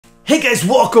Hey guys,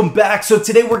 welcome back. So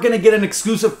today we're going to get an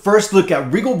exclusive first look at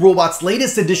Regal Robot's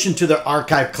latest addition to their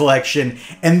archive collection,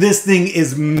 and this thing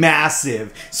is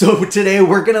massive. So today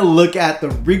we're going to look at the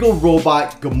Regal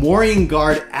Robot Gamorrean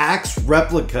Guard Axe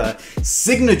Replica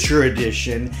Signature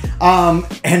Edition.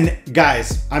 And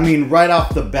guys, I mean right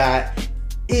off the bat,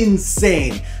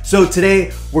 insane. So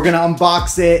today we're gonna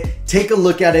unbox it, take a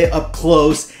look at it up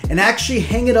close, and actually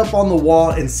hang it up on the wall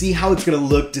and see how it's gonna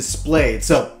look displayed.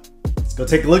 So let's go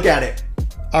take a look at it.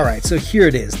 Alright, so here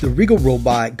it is, the Regal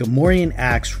Robot Gamorrean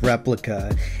Axe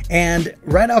Replica. And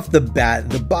right off the bat,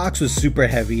 the box was super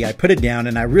heavy. I put it down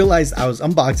and I realized I was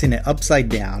unboxing it upside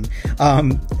down.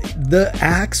 The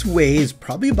axe weighs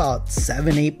probably about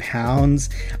 7-8 pounds.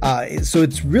 So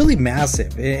it's really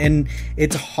massive. And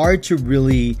it's hard to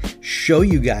really show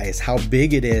you guys how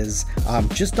big it is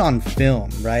just on film,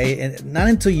 right? And not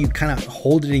until you kind of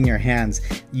hold it in your hands,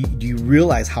 you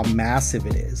realize how massive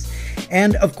it is.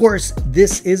 And of course,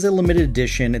 this is a limited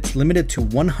edition. It's limited to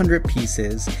 100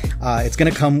 pieces. It's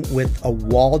going to come with a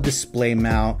wall display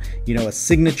mount, you know, a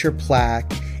signature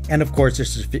plaque, and of course, a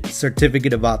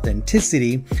certificate of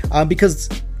authenticity because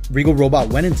Regal Robot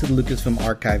went into the Lucasfilm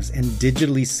archives and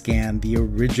digitally scanned the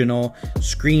original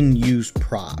screen use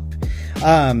prop.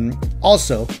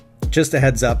 Also, just a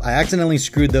heads up, I accidentally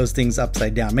screwed those things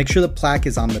upside down. Make sure the plaque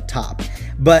is on the top.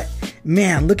 But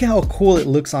man, look at how cool it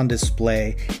looks on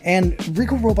display. And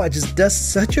Regal Robot just does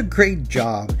such a great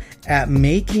job at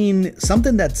making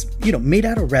something that's, you know, made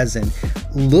out of resin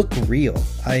look real.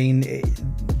 I mean,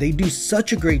 they do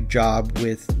such a great job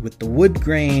with the wood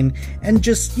grain, and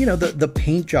just, you know, the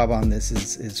paint job on this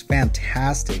is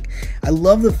fantastic. I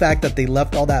love the fact that they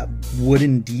left all that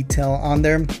wooden detail on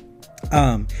there.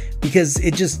 Because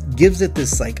it just gives it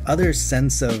this like other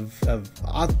sense of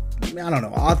I don't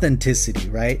know, authenticity,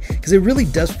 right? Because it really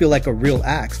does feel like a real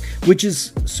axe, which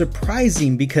is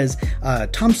surprising because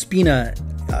Tom Spina,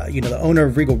 you know, the owner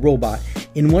of Regal Robot,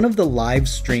 in one of the live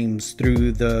streams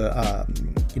through the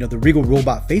you know, the Regal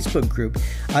Robot Facebook group,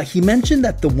 he mentioned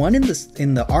that the one in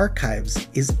the archives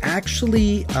is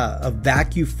actually a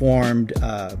vacuum formed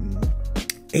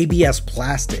ABS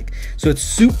plastic, so it's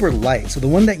super light. So the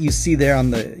one that you see there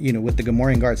on the, you know, with the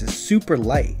Gamorrean guards is super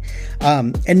light.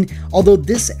 And although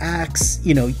this axe,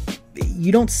 you know,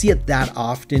 you don't see it that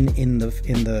often in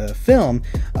the film,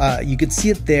 you could see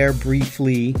it there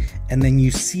briefly, and then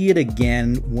you see it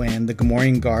again when the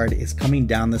Gamorrean guard is coming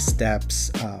down the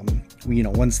steps, you know,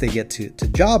 once they get to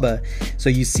Jabba. So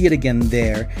you see it again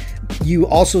there. You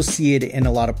also see it in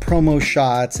a lot of promo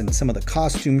shots and some of the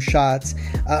costume shots,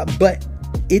 but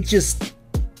it just,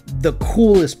 the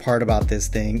coolest part about this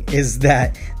thing is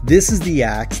that this is the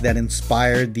axe that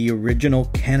inspired the original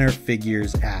Kenner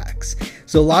figures axe.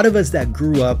 So a lot of us that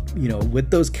grew up, you know,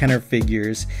 with those Kenner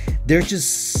figures, there's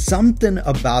just something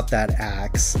about that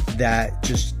axe that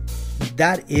just,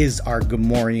 that is our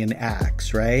Gamorrean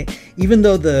axe, right? Even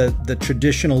though the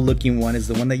traditional looking one is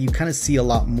the one that you kind of see a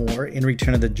lot more in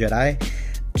Return of the Jedi,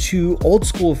 to old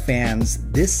school fans,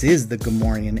 this is the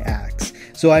Gamorrean axe.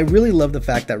 So I really love the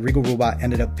fact that Regal Robot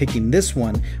ended up picking this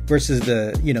one versus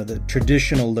the, you know, the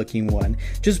traditional looking one,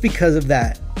 just because of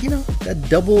that, you know, that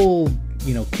double,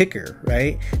 you know, kicker,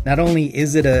 right? Not only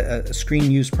is it a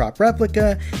screen use prop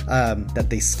replica that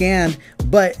they scanned,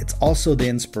 but it's also the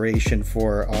inspiration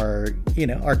for our, you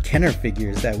know, our Kenner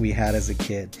figures that we had as a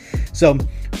kid. So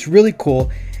it's really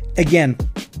cool. Again,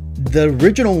 the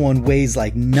original one weighs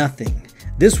like nothing.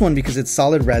 This one, because it's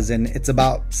solid resin, it's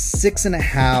about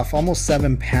 6.5, almost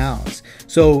 7 pounds.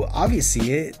 So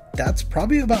obviously that's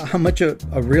probably about how much a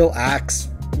real axe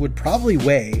would probably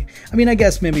weigh. I mean, I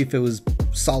guess maybe if it was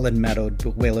solid metal, it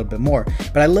would weigh a little bit more.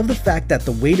 But I love the fact that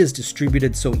the weight is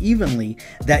distributed so evenly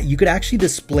that you could actually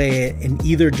display it in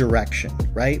either direction,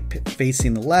 right?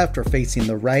 Facing the left or facing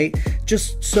the right,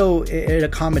 just so it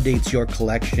accommodates your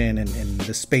collection and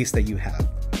the space that you have.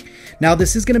 Now,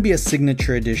 this is going to be a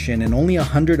signature edition, and only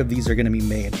 100 of these are going to be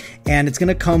made. And it's going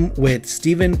to come with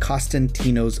Stephen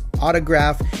Costantino's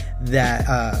autograph that,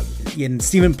 and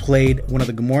Stephen played one of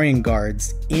the Gamorrean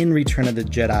guards in Return of the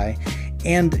Jedi.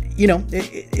 And, you know,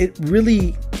 it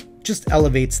really just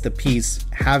elevates the piece,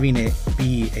 having it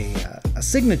be a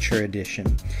signature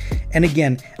edition. And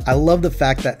again, I love the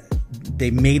fact that they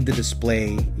made the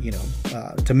display, you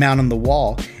know, to mount on the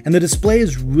wall. And the display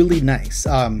is really nice.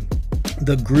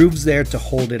 The grooves there to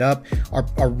hold it up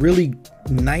are really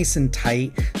nice and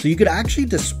tight, so you could actually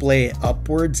display it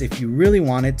upwards if you really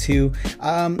wanted to.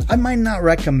 I might not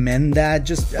recommend that,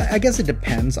 just I guess it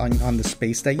depends on the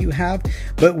space that you have,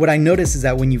 but what I noticed is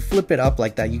that when you flip it up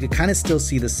like that, you could kind of still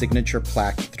see the signature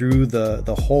plaque through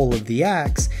the hole of the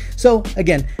axe. So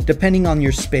again, depending on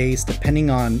your space, depending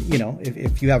on, you know,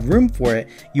 if you have room for it,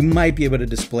 you might be able to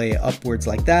display it upwards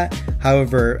like that.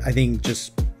 However, I think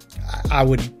just I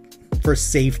would, for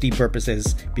safety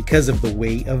purposes, because of the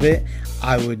weight of it,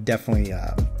 I would definitely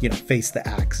you know, face the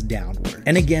axe downward.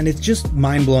 And again, it's just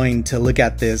mind-blowing to look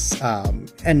at this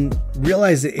and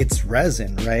realize that it's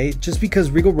resin, right? Just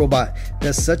because Regal Robot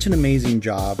does such an amazing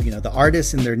job, you know, the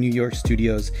artists in their New York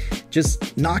studios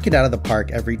just knock it out of the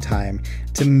park every time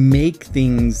to make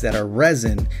things that are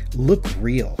resin look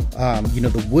real. You know,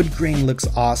 the wood grain looks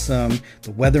awesome,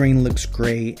 the weathering looks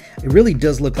great. It really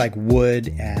does look like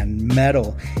wood and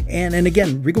metal. And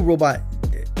again, Regal Robot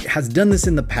has done this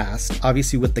in the past,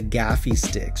 obviously with the gaffy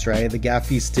sticks, right? The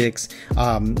gaffy sticks,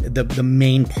 the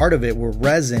main part of it were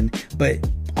resin, but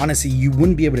honestly, you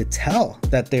wouldn't be able to tell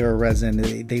that they were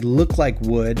resin. They look like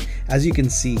wood. As you can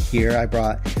see here, I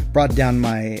brought down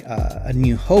my A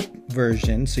New Hope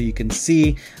version, so you can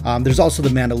see. There's also the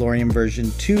Mandalorian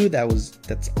version too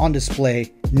that's on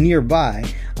display nearby,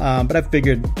 but I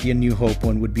figured the A New Hope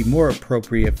one would be more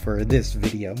appropriate for this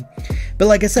video. But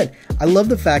like I said, I love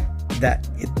the fact that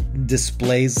it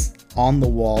displays on the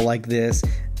wall like this.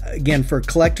 Again, for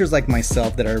collectors like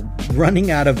myself that are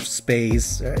running out of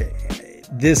space,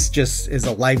 this just is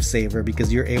a lifesaver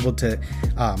because you're able to,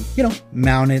 you know,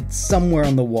 mount it somewhere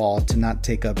on the wall to not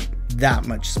take up that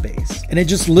much space. And it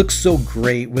just looks so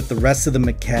great with the rest of the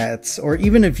maquettes, or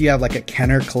even if you have like a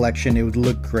Kenner collection, it would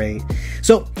look great.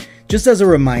 So just as a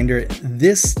reminder,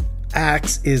 this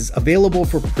axe is available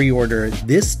for pre-order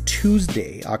this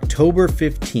Tuesday, October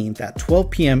 15th at 12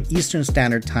 p.m. Eastern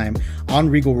Standard Time on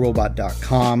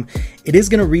regalrobot.com. It is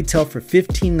going to retail for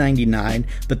 $15.99,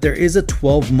 but there is a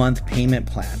 12-month payment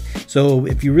plan. So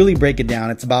if you really break it down,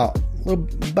 it's about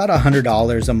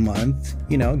 $100 a month,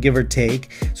 you know, give or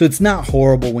take. So it's not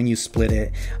horrible when you split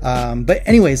it. But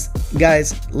anyways,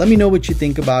 guys, let me know what you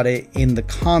think about it in the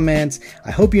comments.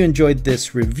 I hope you enjoyed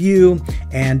this review,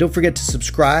 and don't forget to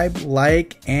subscribe,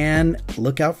 like, and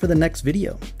look out for the next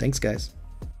video. Thanks, guys.